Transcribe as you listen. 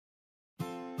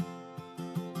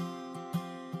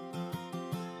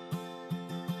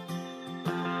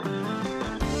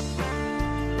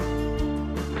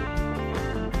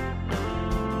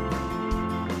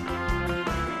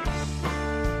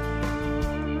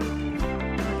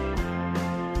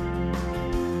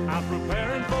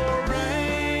preparing for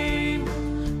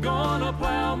rain, gonna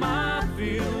plow my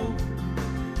field,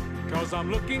 'cause I'm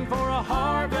looking for a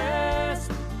harvest,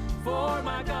 for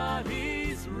my God,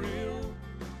 He's real.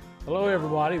 Hello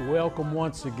everybody, welcome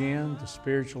once again to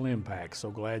Spiritual Impact.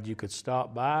 So glad you could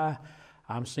stop by.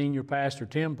 I'm Senior Pastor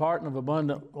Tim Parton of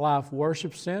Abundant Life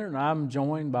Worship Center, and I'm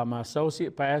joined by my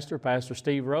Associate Pastor, Pastor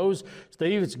Steve Rose.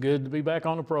 Steve, it's good to be back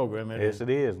on the program. Yes, it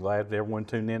is. Glad that everyone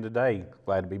tuned in today.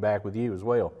 Glad to be back with you as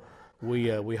well.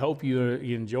 We hope you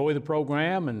enjoy the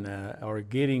program and are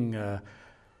getting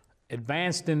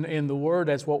advanced in the Word.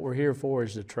 That's what we're here for,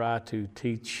 is to try to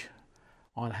teach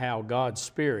on how God's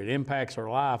Spirit impacts our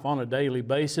life on a daily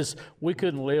basis. We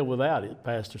couldn't live without it,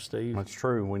 Pastor Steve. That's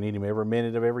true. We need Him every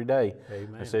minute of every day.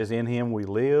 Amen. It says in Him we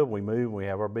live, we move, we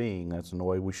have our being. That's the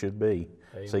way we should be,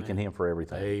 Amen. Seeking Him for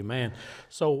everything. Amen.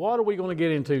 So what are we going to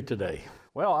get into today?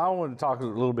 Well, I want to talk a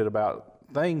little bit about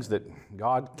things that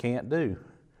God can't do.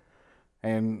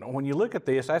 And when you look at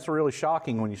this, that's really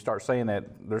shocking when you start saying that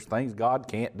there's things God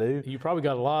can't do. You probably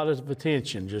got a lot of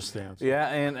attention just then. Yeah,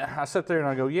 and I sit there and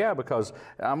I go, yeah, because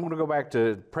I'm going to go back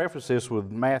to preface this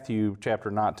with Matthew chapter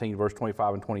 19, verse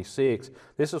 25 and 26.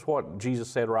 This is what Jesus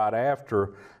said right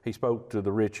after He spoke to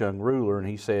the rich young ruler, and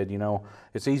He said, you know,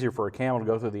 it's easier for a camel to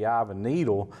go through the eye of a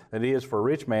needle than it is for a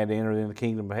rich man to enter in the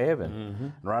kingdom of heaven. Mm-hmm.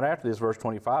 And right after this, verse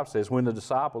 25 says, when the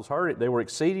disciples heard it, they were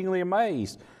exceedingly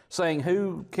amazed, saying,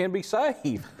 who can be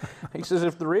saved? He says,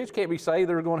 if the rich can't be saved,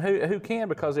 they're going, who can?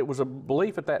 Because it was a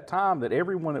belief at that time that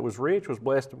everyone that was rich was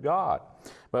blessed of God.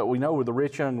 But we know with the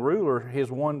rich young ruler, his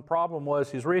one problem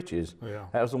was his riches. Yeah.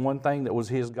 That was the one thing that was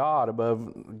his God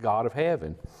above God of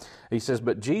heaven. He says,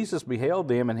 but Jesus beheld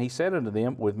them, and He said unto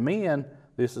them, with men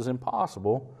this is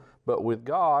impossible, but with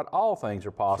God all things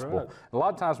are possible. Right. A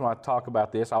lot of times when I talk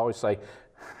about this, I always say,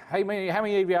 hey, man, how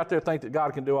many of you out there think that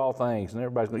God can do all things? And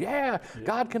everybody's going, yeah,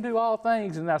 God can do all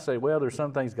things. And I say, well, there's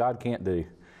some things God can't do.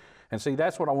 And see,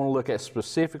 that's what I want to look at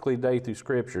specifically today through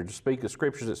Scripture, to speak of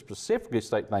Scriptures that specifically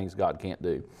state things God can't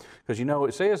do. Because, you know,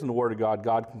 it says in the Word of God,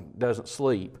 God doesn't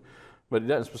sleep. But it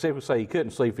doesn't specifically say He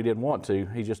couldn't sleep if He didn't want to.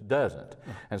 He just doesn't.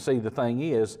 And see, the thing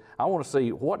is, I want to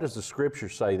see, what does the Scripture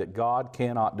say that God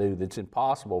cannot do, that's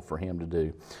impossible for Him to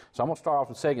do? So I'm going to start off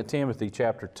with 2 Timothy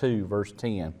chapter 2, verse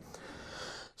 10.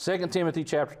 2 Timothy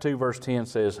chapter 2, verse 10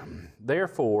 says,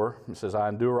 therefore, it says, I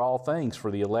endure all things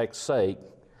for the elect's sake,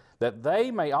 that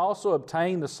they may also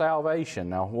obtain the salvation.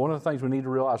 Now, one of the things we need to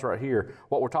realize right here,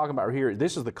 what we're talking about right here,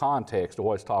 this is the context of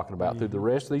what it's talking about. Mm-hmm. Through the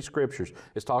rest of these Scriptures,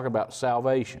 it's talking about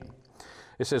salvation.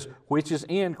 It says, which is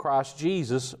in Christ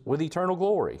Jesus with eternal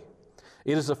glory.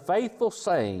 It is a faithful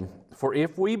saying, for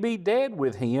if we be dead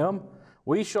with Him,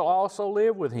 we shall also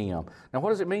live with Him. Now, what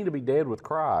does it mean to be dead with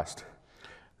Christ?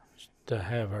 To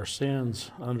have our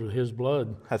sins under His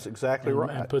blood. That's exactly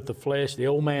right. And put the flesh, the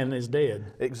old man is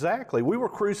dead. Exactly. We were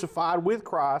crucified with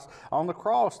Christ on the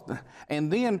cross,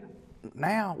 and then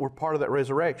now we're part of that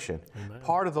resurrection. Amen.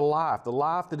 Part of the life. The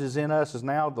life that is in us is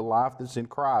now the life that's in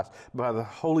Christ by the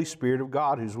Holy Spirit of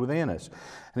God who's within us.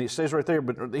 And it says right there,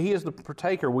 but He is the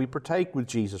partaker. We partake with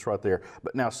Jesus right there.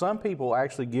 But now some people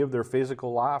actually give their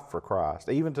physical life for Christ,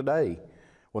 even today.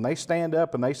 When they stand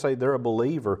up and they say they're a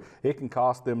believer, it can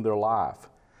cost them their life.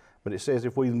 But it says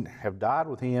if we have died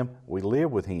with Him, we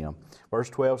live with Him. Verse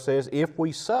 12 says, if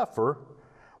we suffer,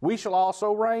 we shall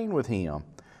also reign with Him.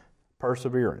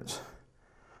 Perseverance.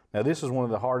 Now, this is one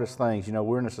of the hardest things. You know,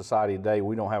 we're in a society today,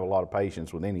 we don't have a lot of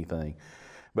patience with anything.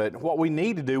 But what we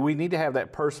need to do, we need to have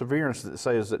that perseverance that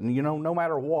says that, you know, no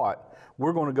matter what,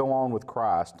 we're going to go on with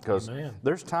Christ. Because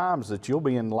there's times that you'll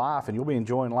be in life and you'll be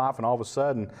enjoying life, and all of a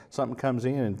sudden something comes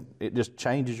in and it just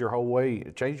changes your whole way,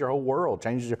 it changes your whole world,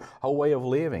 changes your whole way of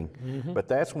living. Mm-hmm. But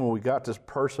that's when we got to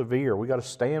persevere. We got to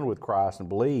stand with Christ and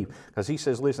believe. Because He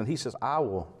says, listen, He says, I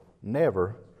will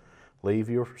never leave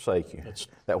you or forsake you.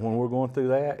 That when we're going through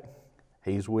that,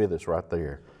 He's with us right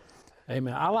there.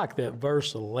 Amen. I like that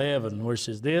verse 11 where it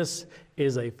says, this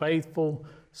is a faithful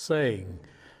saying.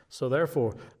 So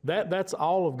therefore, that's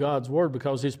all of God's Word,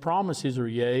 because His promises are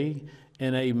yea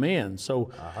and amen.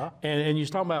 So, and you're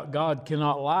talking about God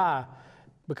cannot lie,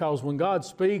 because when God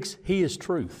speaks, He is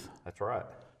truth. That's right.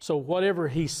 So whatever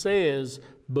He says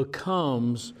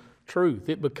becomes truth.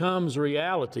 It becomes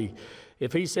reality.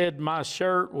 If He said my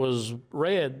shirt was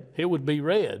red, it would be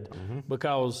red,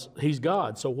 because He's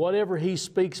God. So whatever He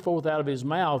speaks forth out of His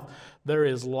mouth, there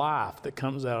is life that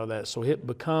comes out of that. So it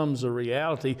becomes a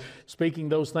reality, speaking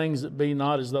those things that be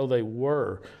not as though they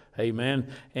were. Amen.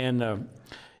 And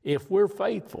if we're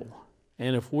faithful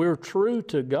and if we're true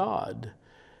to God,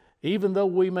 even though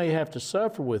we may have to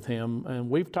suffer with Him, and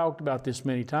we've talked about this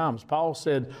many times, Paul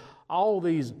said all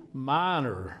these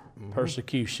minor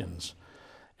persecutions.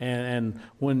 And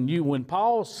when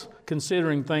Paul's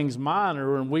considering things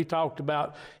minor, and we talked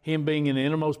about him being in the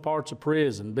innermost parts of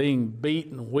prison, being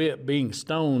beaten, whipped, being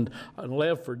stoned, and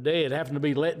left for dead, having to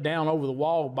be let down over the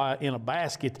wall in a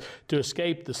basket to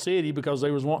escape the city because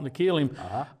they was wanting to kill him.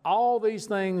 All these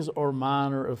things are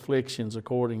minor afflictions,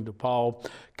 according to Paul,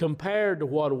 compared to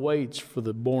what awaits for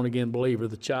the born-again believer,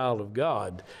 the child of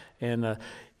God. And,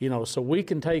 so we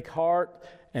can take heart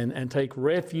and take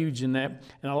refuge in that.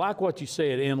 And I like what you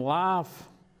said. In life,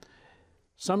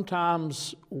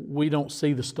 sometimes we don't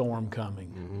see the storm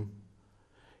coming.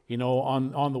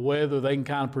 On the weather, they can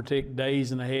kind of predict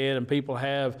days in ahead, and people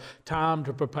have time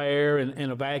to prepare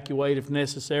and evacuate if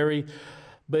necessary.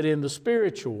 But in the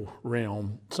spiritual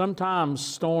realm, sometimes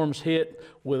storms hit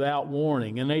without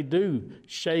warning, and they do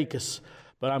shake us.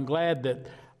 But I'm glad that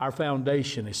our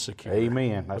foundation is secure.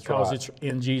 Amen. That's because right. it's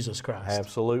in Jesus Christ.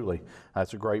 Absolutely.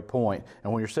 That's a great point.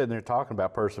 And when you're sitting there talking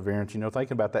about perseverance,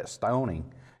 thinking about that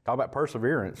stoning, talk about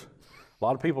perseverance. A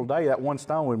lot of people today, that one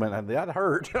stone would have been, that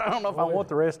hurt. I don't know if I want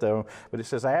the rest of them. But it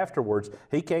says afterwards,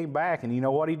 he came back, and you know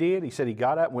what he did? He said he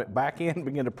got up, went back in, and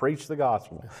began to preach the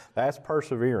gospel. That's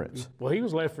perseverance. Well, he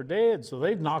was left for dead, so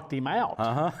they've knocked him out.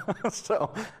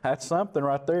 So that's something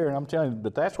right there. And I'm telling you,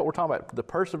 but that's what we're talking about. The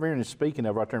perseverance is speaking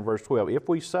of right there in verse 12. If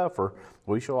we suffer,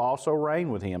 we shall also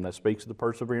reign with him. That speaks of the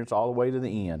perseverance all the way to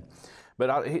the end.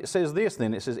 But it says this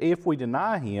then. It says, if we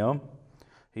deny him,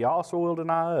 he also will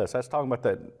deny us. That's talking about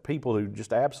that people who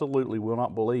just absolutely will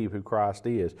not believe who Christ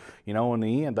is. In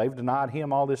the end, they've denied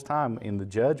him all this time in the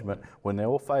judgment when they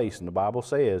will face. And the Bible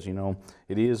says,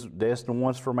 it is destined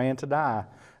once for man to die,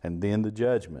 and then the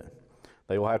judgment.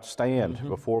 They will have to stand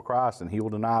before Christ, and he will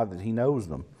deny that he knows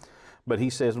them. But he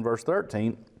says in verse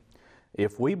 13,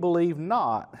 if we believe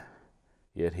not,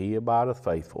 yet he abideth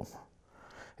faithful.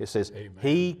 It says, Amen.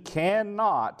 He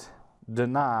cannot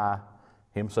deny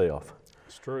himself.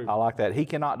 It's true. I like that. He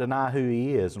cannot deny who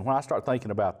he is. And when I start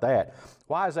thinking about that,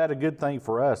 why is that a good thing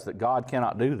for us that God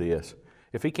cannot do this?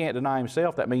 If he can't deny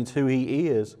himself, that means who he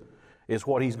is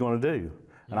what he's going to do.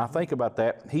 And I think about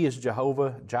that. He is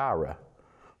Jehovah Jireh,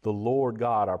 the Lord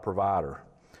God, our provider.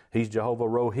 He's Jehovah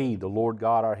Rohi, the Lord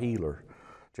God, our healer.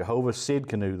 Jehovah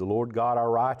Sidkenu, the Lord God, our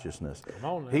righteousness.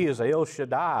 He is El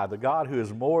Shaddai, the God who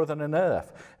is more than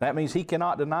enough. That means he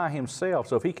cannot deny himself.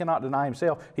 So if he cannot deny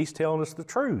himself, he's telling us the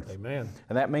truth. Amen.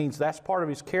 And that means that's part of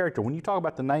his character. When you talk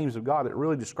about the names of God, it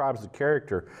really describes the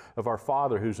character of our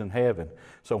Father who's in heaven.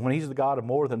 So when he's the God of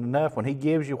more than enough, when he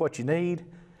gives you what you need,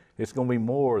 it's going to be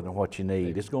more than what you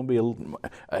need. It's going to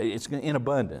be in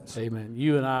abundance. Amen.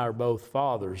 You and I are both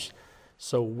fathers,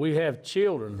 so we have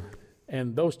children.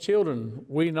 And those children,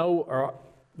 we know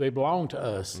they belong to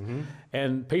us.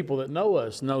 And people that know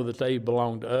us know that they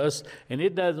belong to us. And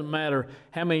it doesn't matter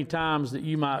how many times that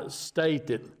you might state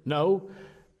that, no,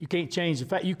 you can't change the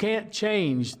fact. You can't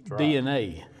change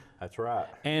DNA. That's right.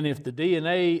 And if the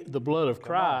DNA, the blood of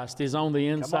Christ, is on the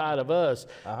inside of us,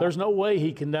 there's no way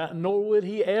he can, nor would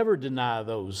he ever deny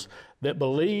those that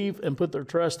believe and put their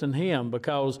trust in him,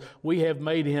 because we have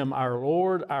made him our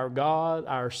Lord, our God,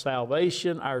 our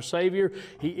salvation, our Savior.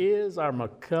 He is our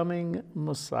coming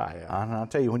Messiah. And I'll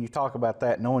tell you, when you talk about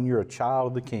that, knowing you're a child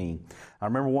of the King. I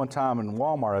remember one time in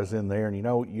Walmart, I was in there, and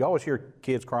you always hear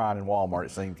kids crying in Walmart,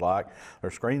 it seems like.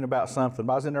 They're screaming about something.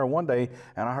 But I was in there one day,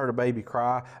 and I heard a baby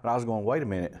cry, and I was going, wait a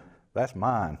minute, that's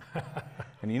mine.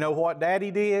 And you know what Daddy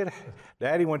did?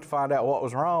 Daddy went to find out what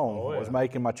was wrong, what was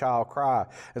making my child cry.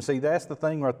 And see, that's the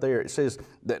thing right there. It says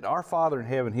that our Father in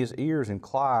heaven, his ears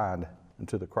inclined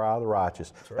unto the cry of the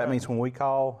righteous. Right. That means when we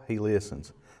call, he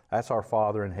listens. That's our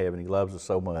Father in heaven. He loves us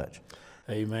so much.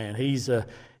 Amen. He's a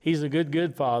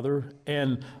good Father.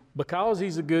 And because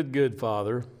he's a good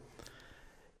Father,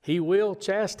 he will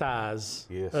chastise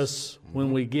us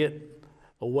when we get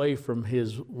away from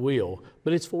his will,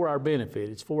 but it's for our benefit.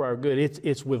 It's for our good.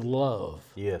 It's with love.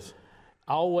 Yes.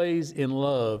 Always in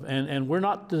love, and we're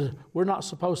not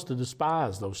supposed to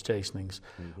despise those chastenings.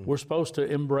 We're supposed to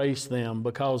embrace them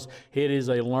because it is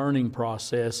a learning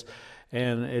process,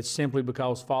 and it's simply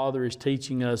because Father is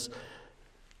teaching us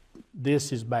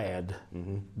this is bad,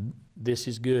 this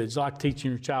is good. It's like teaching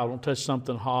your child, don't touch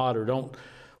something hot or don't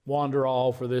wander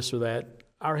off or this or that.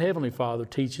 Our Heavenly Father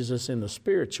teaches us in the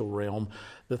spiritual realm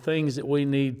the things that we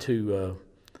need to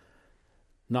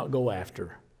not go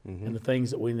after and the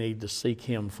things that we need to seek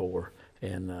Him for.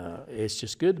 And it's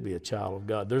just good to be a child of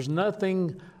God. There's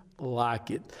nothing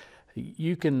like it.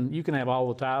 You can have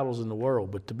all the titles in the world,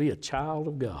 but to be a child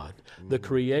of God, the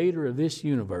Creator of this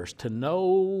universe, to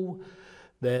know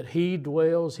that He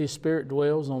dwells, His Spirit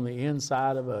dwells on the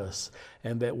inside of us,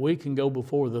 and that we can go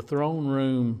before the throne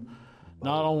room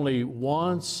not only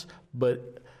once,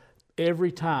 but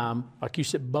every time, like you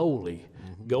said, boldly,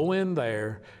 go in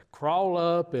there, crawl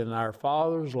up in our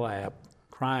Father's lap,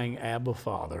 crying, Abba,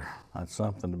 Father. That's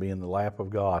something to be in the lap of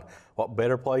God. What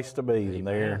better place to be than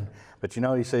there? But you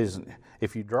know, he says,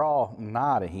 if you draw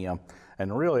nigh to him,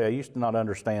 and really I used to not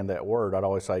understand that word. I'd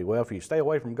always say, well, if you stay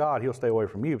away from God, he'll stay away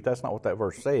from you. But that's not what that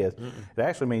verse says. It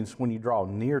actually means when you draw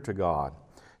near to God.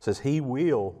 It says he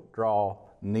will draw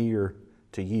near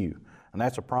to you. And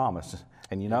that's a promise.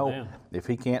 And you know, if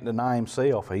he can't deny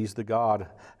himself, he's the God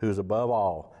who's above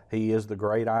all. He is the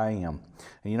great I am.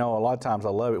 And you know, a lot of times I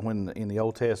love it when in the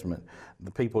Old Testament, the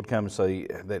people would come and say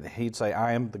that he'd say,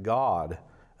 I am the God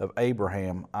of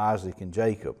Abraham, Isaac, and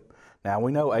Jacob. Now,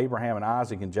 we know Abraham and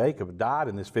Isaac and Jacob died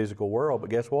in this physical world, but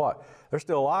guess what? They're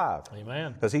still alive.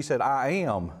 Amen. Because he said, I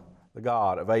am the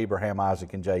God of Abraham,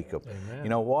 Isaac, and Jacob. Amen. You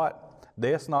know what?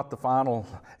 Death's not the final,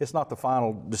 it's not the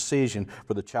final decision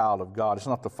for the child of God. It's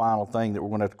not the final thing that we're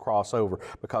going to have to cross over,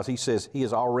 because he says he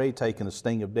has already taken the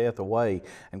sting of death away.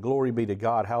 And glory be to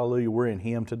God. Hallelujah, we're in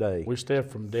him today. We step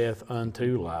from death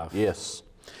unto life. Yes.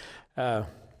 I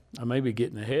may be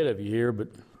getting ahead of you here, but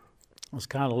I was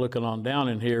kind of looking on down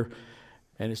in here,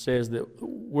 and it says that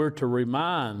we're to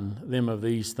remind them of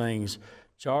these things,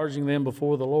 charging them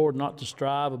before the Lord not to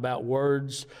strive about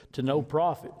words to no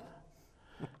profit.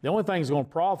 The only thing that's going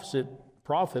to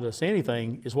profit us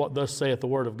anything is what thus saith the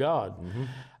Word of God.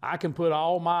 I can put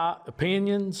all my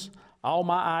opinions, all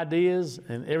my ideas,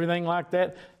 and everything like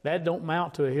that. That don't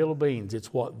mount to a hill of beans.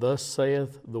 It's what thus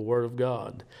saith the Word of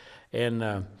God.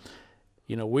 And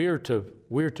you know, we're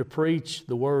to preach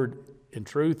the Word in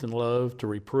truth and love, to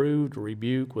reprove, to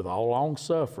rebuke with all long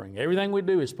suffering. Everything we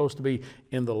do is supposed to be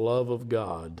in the love of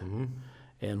God.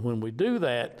 And when we do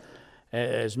that,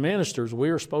 as ministers, we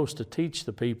are supposed to teach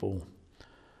the people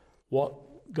what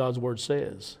God's Word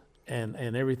says and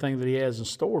everything that He has in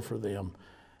store for them.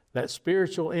 That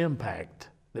spiritual impact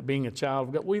that being a child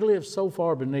of God, we live so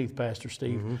far beneath, Pastor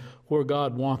Steve, where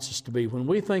God wants us to be. When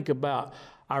we think about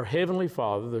our Heavenly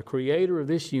Father, the Creator of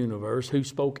this universe, who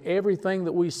spoke everything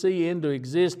that we see into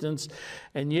existence,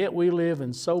 and yet we live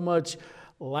in so much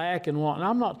lack and want. And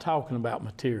I'm not talking about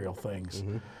material things.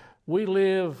 We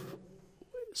live...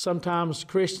 Sometimes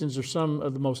Christians are some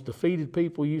of the most defeated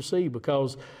people you see,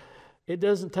 because it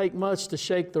doesn't take much to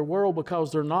shake their world,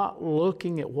 because they're not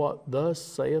looking at what thus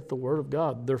saith the Word of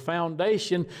God. Their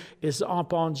foundation is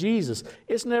upon Jesus.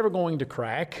 It's never going to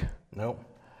crack. Nope.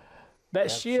 That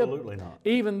Absolutely ship, not.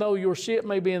 even though your ship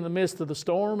may be in the midst of the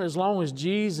storm, as long as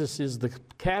Jesus is the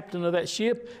captain of that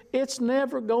ship, it's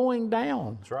never going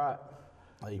down. That's right.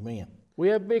 Amen. We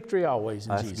have victory always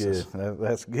in Jesus. Good.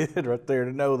 That's good right there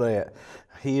to know that.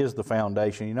 He is the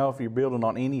foundation. You know, if you're building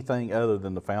on anything other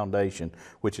than the foundation,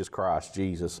 which is Christ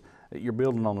Jesus, you're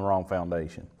building on the wrong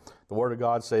foundation. The Word of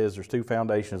God says there's two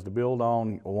foundations to build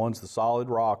on. One's the solid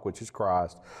rock, which is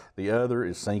Christ. The other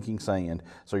is sinking sand.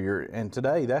 And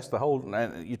today, that's the whole,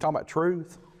 you're talking about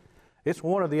truth. It's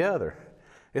one or the other.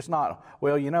 It's not,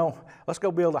 well, you know, let's go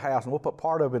build a house and we'll put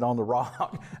part of it on the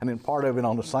rock and then part of it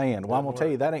on the sand. Well, I'm going to tell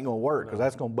you, that ain't going to work, because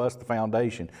that's going to bust the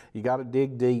foundation. You got to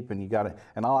dig deep, and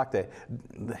and I like that.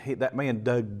 That man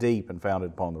dug deep and found it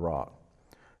upon the rock.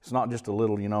 It's not just a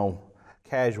little, you know,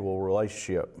 casual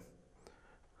relationship.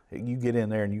 You get in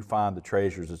there and you find the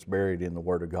treasures that's buried in the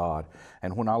Word of God.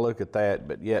 And when I look at that,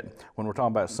 but yet when we're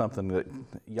talking about something that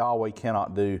Yahweh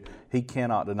cannot do, He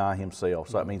cannot deny Himself.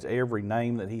 So that means every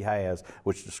name that He has,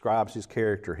 which describes His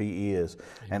character, He is.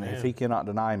 Amen. And if He cannot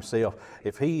deny Himself,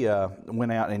 if He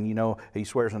went out and, you know, He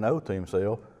swears an oath to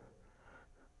Himself,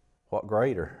 what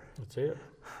greater? That's it.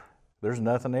 There's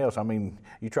nothing else. I mean,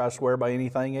 you try to swear by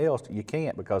anything else, you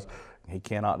can't, because He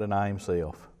cannot deny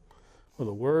Himself. Well,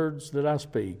 the words that I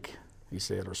speak, He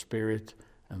said, are spirit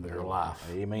and they're life.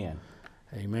 Amen.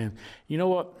 Amen. You know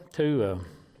what, too?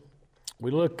 We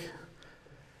look,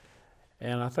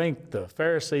 and I think the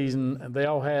Pharisees, and they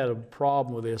all had a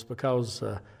problem with this, because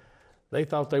they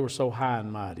thought they were so high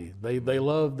and mighty. They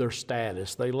loved their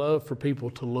status. They loved for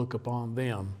people to look upon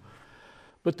them.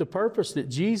 But the purpose that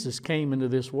Jesus came into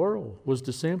this world was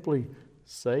to simply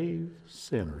save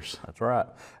sinners. That's right.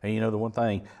 And you know, the one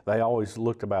thing, they always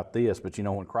looked about this, but you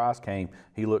know, when Christ came,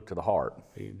 He looked to the heart.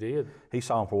 He did. He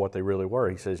saw them for what they really were.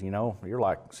 He says, you know, you're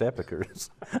like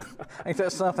sepulchres. Ain't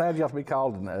that something you have to be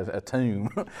called a tomb?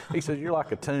 He says, you're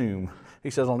like a tomb. He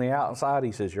says, on the outside,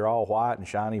 He says, you're all white and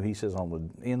shiny. He says, on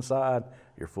the inside,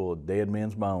 you're full of dead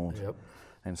men's bones. Yep.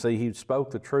 And see, He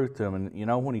spoke the truth to them. And you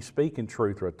know, when He's speaking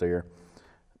truth right there,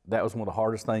 that was one of the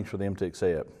hardest things for them to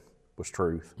accept. Was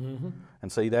truth.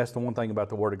 And see, that's the one thing about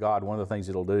the Word of God. One of the things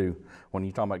it'll do when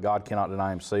you're talking about God cannot deny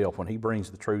Himself, when He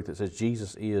brings the truth, it says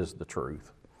Jesus is the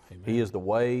truth. Amen. He is the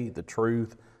way, the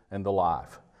truth, and the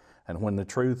life. And when the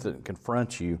truth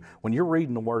confronts you, when you're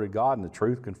reading the Word of God and the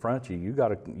truth confronts you, you got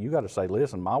to say,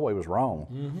 listen, my way was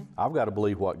wrong. I've got to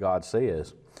believe what God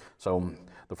says. So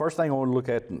the first thing I want to look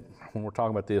at when we're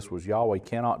talking about this was Yahweh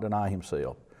cannot deny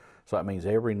himself. So that means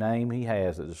every name he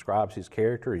has that describes his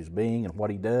character, his being, and what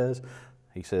he does,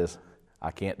 he says,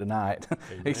 I can't deny it.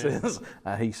 he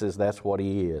says that's what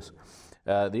he is.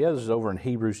 The other is over in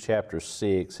Hebrews chapter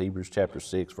 6,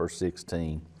 verse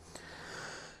 16.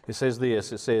 It says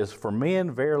this, it says, for men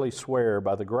verily swear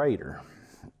by the greater,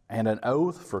 and an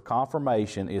oath for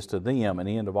confirmation is to them an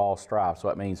end of all strife. So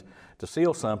that means to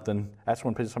seal something, that's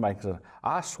when somebody says,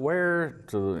 I swear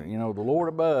to the Lord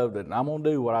above that I'm going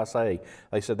to do what I say.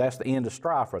 They said that's the end of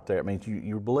strife right there. It means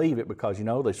you believe it because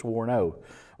they swore an oath.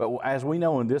 But as we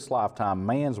know in this lifetime,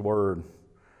 man's word,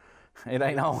 it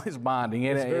ain't always binding.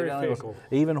 It's very fickle.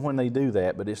 Even when they do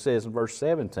that. But it says in verse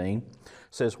 17, it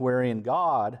says, wherein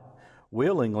God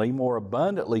willingly more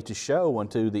abundantly to show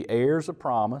unto the heirs of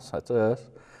promise, that's us,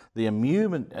 the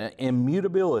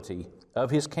immutability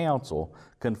of his counsel,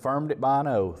 confirmed it by an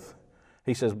oath.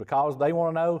 He says, because they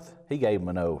want an oath, he gave them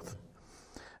an oath.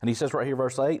 And he says right here,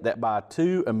 verse 8, that by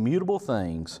two immutable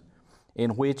things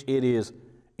in which it is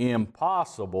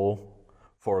impossible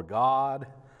for God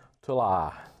to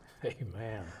lie.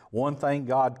 Amen. One thing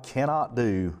God cannot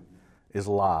do is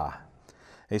lie.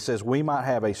 He says, we might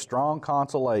have a strong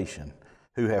consolation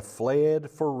who have fled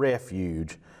for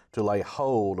refuge to lay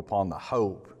hold upon the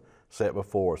hope set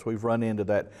before us. We've run into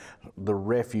that, the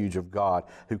refuge of God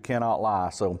who cannot lie.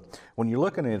 So when you're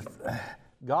looking at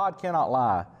God cannot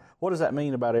lie, what does that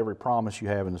mean about every promise you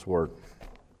have in this Word?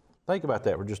 Think about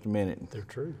that for just a minute. They're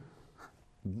true.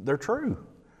 They're true.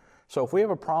 So if we have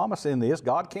a promise in this,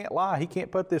 God can't lie. He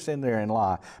can't put this in there and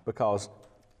lie because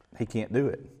he can't do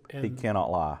it. He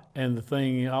cannot lie. And the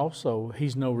thing also,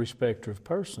 he's no respecter of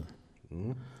person.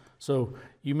 So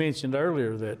you mentioned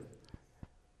earlier that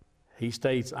he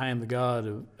states, I am the God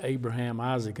of Abraham,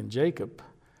 Isaac, and Jacob,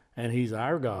 and he's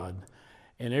our God.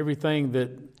 And everything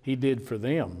that he did for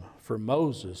them, for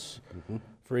Moses,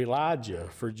 for Elijah,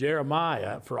 for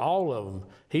Jeremiah, for all of them,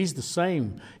 he's the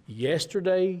same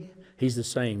yesterday, he's the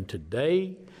same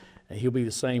today, and he'll be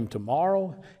the same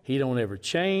tomorrow. He don't ever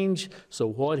change. So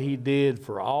what he did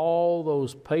for all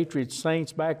those patriot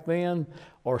saints back then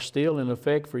are still in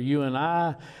effect for you and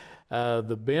I.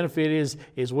 The benefit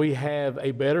is we have a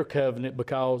better covenant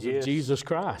because of Jesus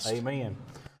Christ. Amen.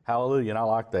 Hallelujah. And I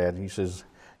like that. He says,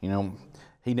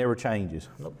 he never changes.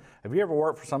 Nope. Have you ever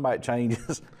worked for somebody that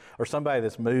changes or somebody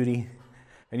that's moody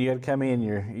and you had to come in,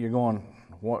 you're going,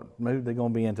 what mood are they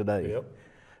going to be in today? Yep.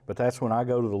 But that's when I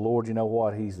go to the Lord, you know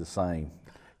what? He's the same.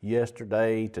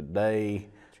 Yesterday, today,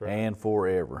 and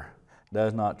forever.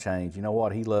 Does not change. You know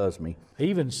what? He loves me. He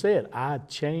even said, I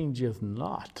changeth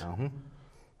not.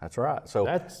 That's right. So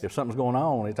if something's going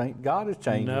on, it ain't God is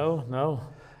changing. No.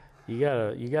 You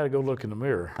gotta go look in the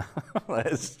mirror.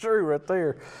 That's true right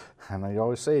there. And they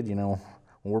always said, when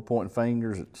we're pointing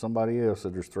fingers at somebody else,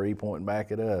 that there's three pointing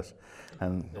back at us.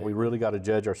 And we really got to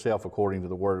judge ourselves according to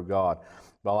the Word of God.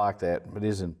 But I like that. But it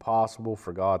is impossible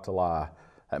for God to lie.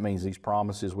 That means these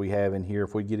promises we have in here,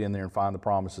 if we get in there and find the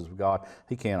promises of God,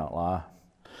 he cannot lie.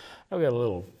 I've got a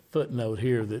little footnote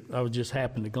here that I would just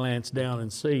happen to glance down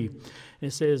and see.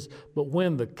 It says, but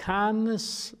when the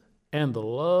kindness and the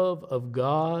love of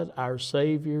God, our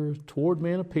Savior, toward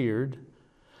men appeared,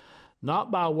 not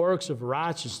by works of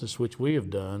righteousness which we have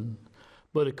done,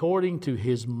 but according to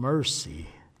his mercy,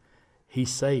 he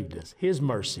saved us. His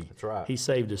mercy. That's right. He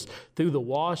saved us through the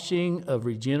washing of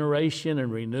regeneration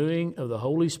and renewing of the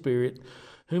Holy Spirit,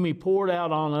 whom he poured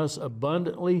out on us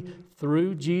abundantly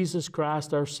through Jesus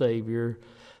Christ our Savior,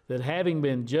 that having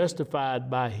been justified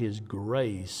by his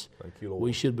grace, thank you, Lord,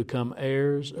 we should become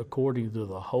heirs according to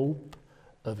the hope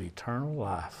of eternal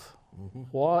life.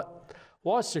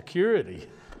 What security.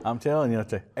 I'm telling you,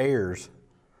 to heirs.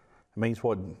 It means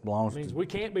what belongs It means we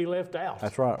can't be left out.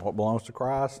 That's right. What belongs to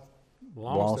Christ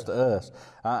belongs to us.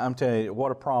 I'm telling you,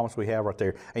 what a promise we have right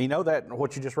there. And you know that,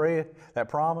 what you just read, that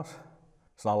promise,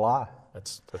 it's not a lie.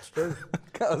 That's true.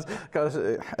 Because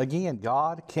again,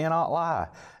 God cannot lie.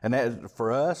 And that,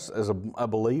 for us as a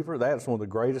believer, that's one of the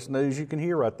greatest news you can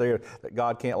hear right there, that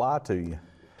God can't lie to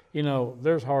you.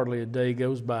 There's hardly a day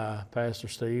goes by, Pastor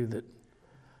Steve, that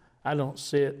I don't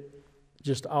sit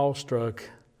just awestruck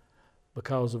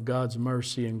because of God's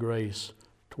mercy and grace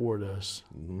toward us.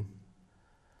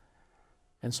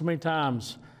 And so many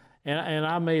times, and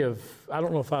I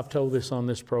don't know if I've told this on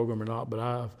this program or not,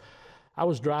 but I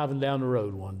was driving down the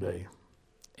road one day,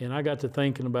 and I got to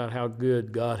thinking about how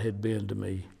good God had been to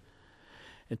me.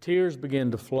 And tears began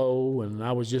to flow, and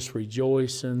I was just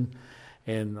rejoicing.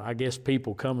 And I guess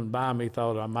people coming by me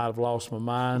thought I might have lost my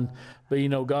mind. But, you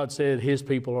know, God said his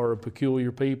people are a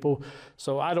peculiar people.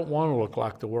 So I don't want to look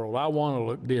like the world. I want to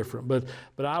look different. But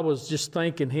I was just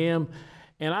thanking him.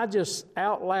 And I just,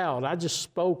 out loud, I just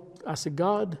spoke. I said,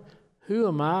 God, who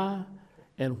am I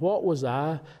and what was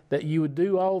I that you would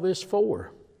do all this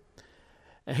for?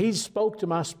 And he spoke to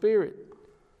my spirit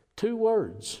 2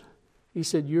 words. He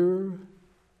said, you're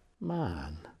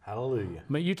mine. Hallelujah.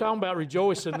 I mean, you talking about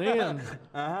rejoicing then.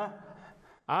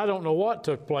 I don't know what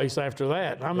took place after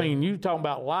that. I mean, you talking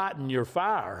about lighting your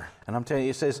fire. And I'm telling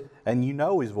you, it says, and you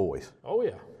know his voice. Oh,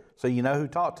 yeah. So you know who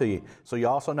talked to you. So you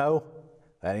also know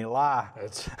that ain't a lie.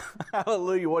 That's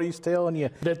Hallelujah. What he's telling you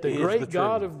that the is great the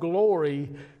God truth. of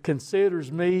glory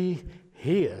considers me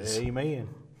his. Amen.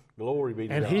 Glory be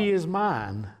to And God. he is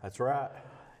mine. That's right.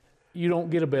 You don't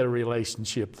get a better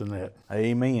relationship than that.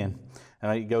 Amen.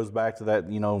 And it goes back to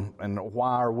that, you know, and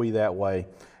why are we that way?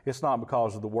 It's not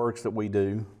because of the works that we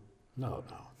do. No.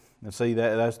 And see,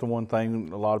 that's the one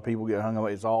thing a lot of people get hung up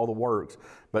on. It's all the works.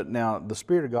 But now, the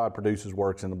Spirit of God produces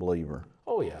works in the believer.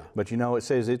 Oh, yeah. But you know, it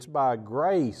says it's by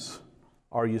grace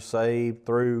are you saved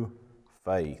through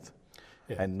faith.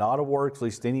 Yeah. And not of works,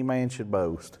 lest any man should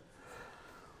boast.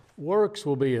 Works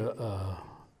will be a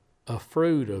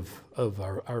fruit of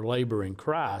our labor in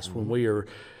Christ when we are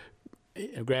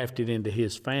grafted into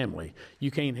his family.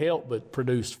 You can't help but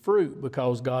produce fruit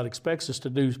because God expects us to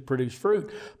produce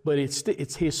fruit, but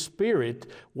it's his Spirit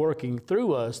working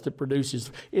through us that produces.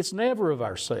 It's never of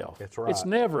ourselves. That's right. It's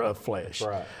never of flesh.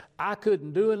 That's right. I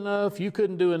couldn't do enough. You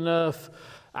couldn't do enough.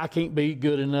 I can't be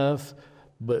good enough.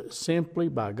 But simply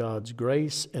by God's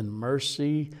grace and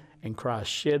mercy and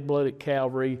Christ's shed blood at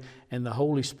Calvary and the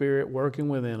Holy Spirit working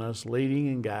within us, leading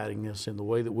and guiding us in the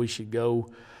way that we should go.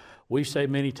 We say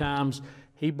many times,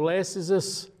 he blesses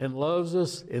us and loves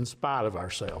us in spite of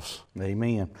ourselves.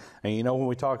 Amen. And you know, when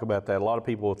we talk about that, a lot of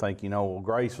people will think, you know, well,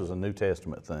 grace was a New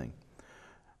Testament thing.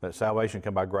 That salvation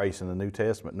come by grace in the New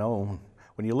Testament. No.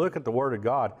 When you look at the Word of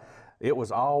God, it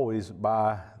was always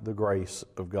by the grace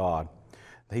of God.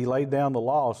 He laid down the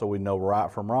law so we know right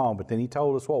from wrong, but then he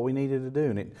told us what we needed to do,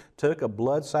 and it took a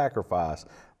blood sacrifice.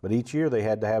 But each year they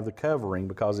had to have the covering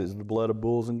because it's the blood of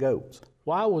bulls and goats.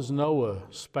 Why was Noah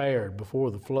spared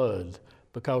before the flood?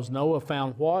 Because Noah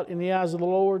found what in the eyes of the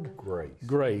Lord? Grace.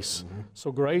 Grace.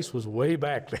 So grace was way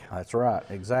back there. That's right,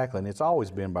 exactly. And it's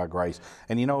always been by grace.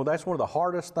 And you know, that's one of the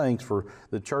hardest things for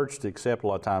the church to accept a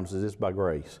lot of times is it's by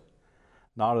grace.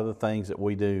 Not of the things that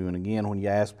we do. And again, when you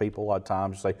ask people a lot of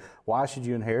times, you say, why should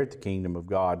you inherit the kingdom of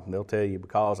God? And they'll tell you,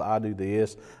 because I do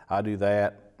this, I do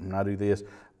that, and I do this.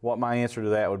 What my answer to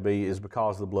that would be is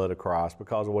because of the blood of Christ,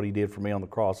 because of what he did for me on the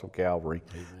cross of Calvary.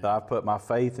 Amen. That I've put my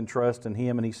faith and trust in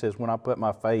him. And he says, when I put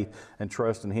my faith and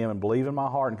trust in him and believe in my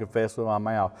heart and confess with my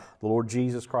mouth, the Lord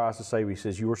Jesus Christ the Savior, he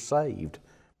says, you are saved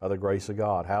by the grace of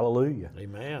God. Hallelujah.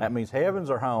 Amen. That means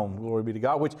heavens are home. Glory be to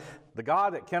God, which the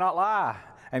God that cannot lie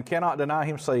and cannot deny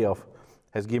himself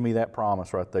has given me that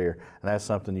promise right there. And that's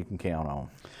something you can count on.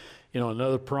 You know,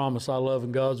 another promise I love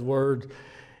in God's Word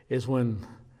is when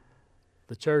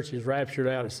the church is raptured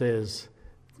out, it says,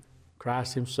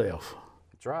 Christ himself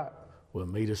That's right. will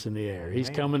meet us in the air. He's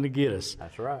coming to get us.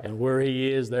 That's right. And where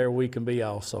he is, there we can be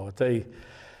also. I tell you,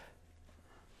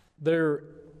 there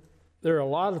are a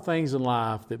lot of things in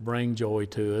life that bring joy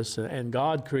to us, and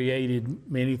God created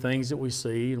many things that we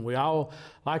see, and we all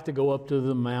like to go up to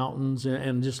the mountains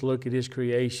and just look at his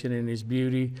creation and his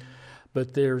beauty,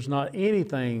 but there's not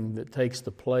anything that takes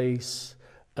the place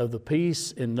of the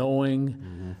peace in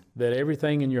knowing that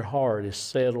everything in your heart is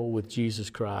settled with Jesus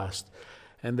Christ,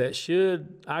 and that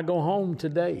should I go home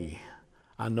today,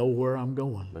 I know where I'm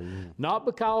going. Amen. Not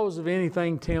because of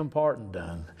anything Tim Parton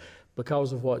done,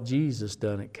 because of what Jesus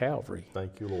done at Calvary.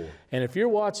 Thank you, Lord. And if you're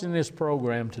watching this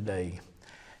program today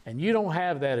and you don't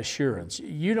have that assurance,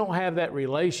 you don't have that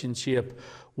relationship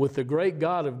with the great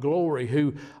God of glory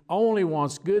who only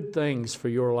wants good things for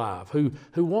your life, who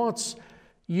wants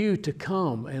you to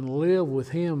come and live with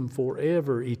him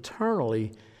forever,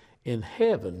 eternally in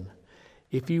heaven,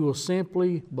 if you will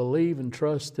simply believe and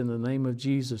trust in the name of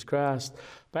Jesus Christ.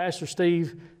 Pastor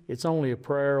Steve, it's only a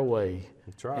prayer away.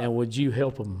 That's right. And would you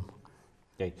help them?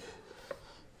 Okay.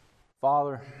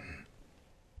 Father,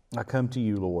 I come to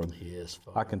you, Lord. Yes,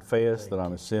 Father. I confess that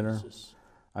I'm a sinner. Jesus.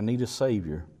 I need a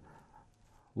Savior.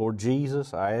 Lord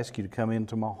Jesus, I ask you to come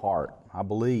into my heart. I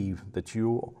believe that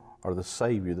you are the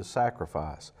Savior, the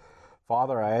sacrifice.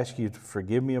 Father, I ask you to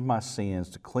forgive me of my sins,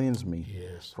 to cleanse me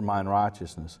from my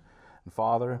unrighteousness. And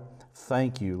Father,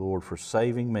 thank you, Lord, for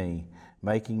saving me,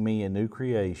 making me a new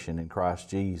creation in Christ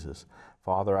Jesus.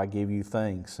 Father, I give you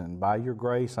thanks, and by your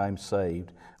grace I'm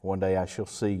saved. One day I shall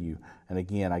see you. And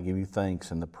again, I give you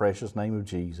thanks in the precious name of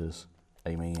Jesus.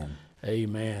 Amen.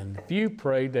 Amen. If you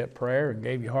prayed that prayer and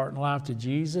gave your heart and life to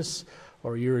Jesus,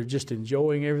 or you're just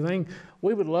enjoying everything,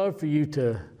 we would love for you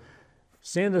to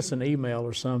send us an email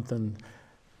or something.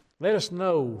 Let us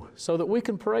know so that we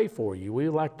can pray for you. We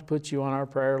would like to put you on our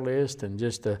prayer list, and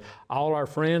just all our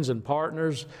friends and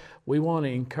partners, we want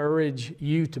to encourage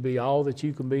you to be all that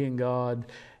you can be in God,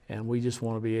 and we just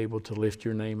want to be able to lift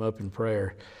your name up in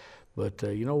prayer. But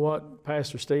you know what,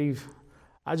 Pastor Steve?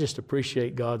 I just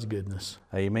appreciate God's goodness.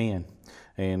 Amen.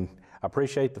 And I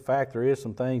appreciate the fact there is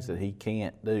some things that He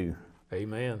can't do.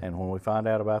 Amen. And when we find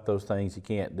out about those things He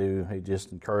can't do, He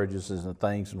just encourages us in the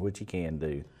things in which He can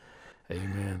do.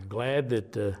 Amen. Glad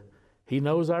that He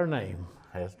knows our name.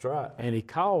 That's right. And He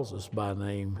calls us by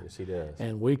name. Yes, He does.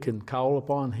 And we can call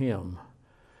upon Him.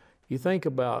 You think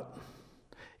about,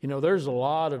 there's a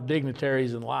lot of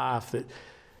dignitaries in life that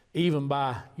even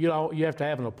by, you have to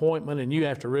have an appointment and you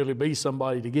have to really be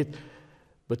somebody to get,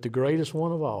 but the greatest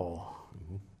one of all,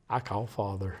 I call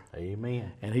Father.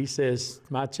 Amen. And He says,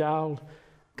 my child,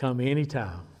 come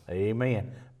anytime.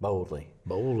 Amen. Boldly.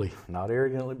 Boldly. Not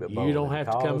arrogantly, but boldly. You don't have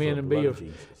to come in and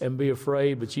be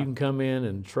afraid, but you can come in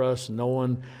and trust,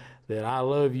 knowing that I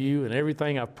love you, and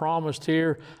everything I've promised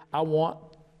here, I want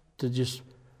to just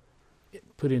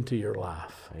put into your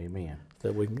life. Amen.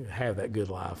 That we can have that good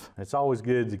life. It's always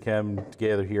good to come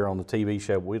together here on the TV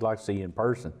show, but we'd like to see you in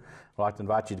person. I'd like to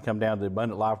invite you to come down to the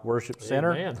Abundant Life Worship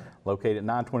Center, Amen. Located at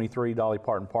 923 Dolly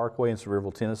Parton Parkway in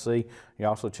Sevierville, Tennessee. You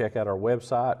also check out our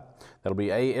website. That'll be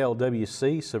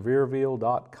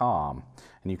alwcsevierville.com.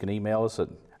 And you can email us at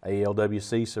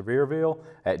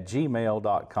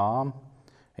alwcsevierville@gmail.com.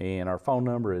 And our phone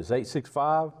number is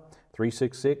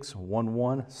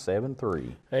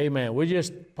 865-366-1173. Amen. We're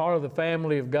just part of the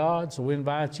family of God, so we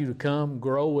invite you to come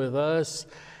grow with us,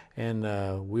 and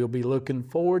we'll be looking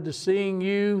forward to seeing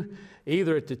you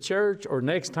either at the church or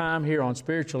next time here on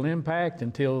Spiritual Impact.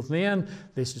 Until then,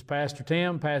 this is Pastor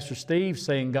Tim, Pastor Steve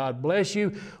saying God bless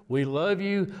you. We love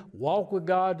you. Walk with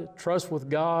God. Trust with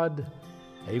God.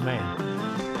 Amen.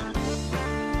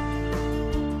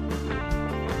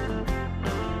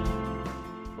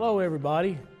 Hello,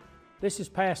 everybody. This is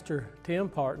Pastor Tim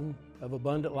Parton of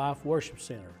Abundant Life Worship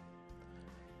Center.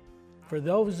 For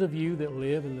those of you that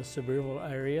live in the Sevierville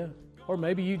area, or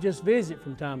maybe you just visit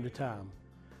from time to time,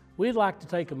 we'd like to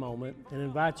take a moment and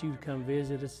invite you to come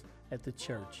visit us at the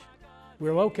church.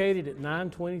 We're located at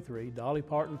 923 Dolly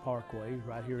Parton Parkway,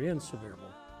 right here in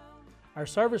Sevierville. Our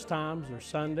service times are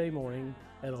Sunday morning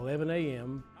at 11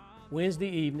 a.m., Wednesday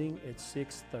evening at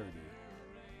 6:30.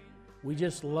 We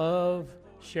just love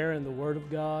sharing the Word of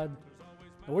God,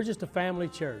 and we're just a family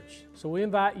church. So we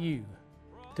invite you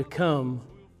to come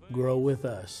grow with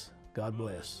us. God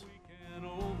bless. Can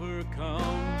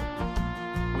overcome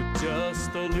with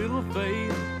just a little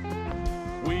faith.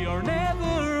 We are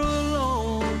never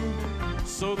alone,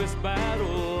 so this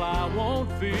battle I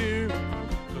won't fear,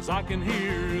 'cause I can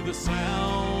hear the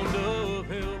sound of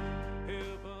help.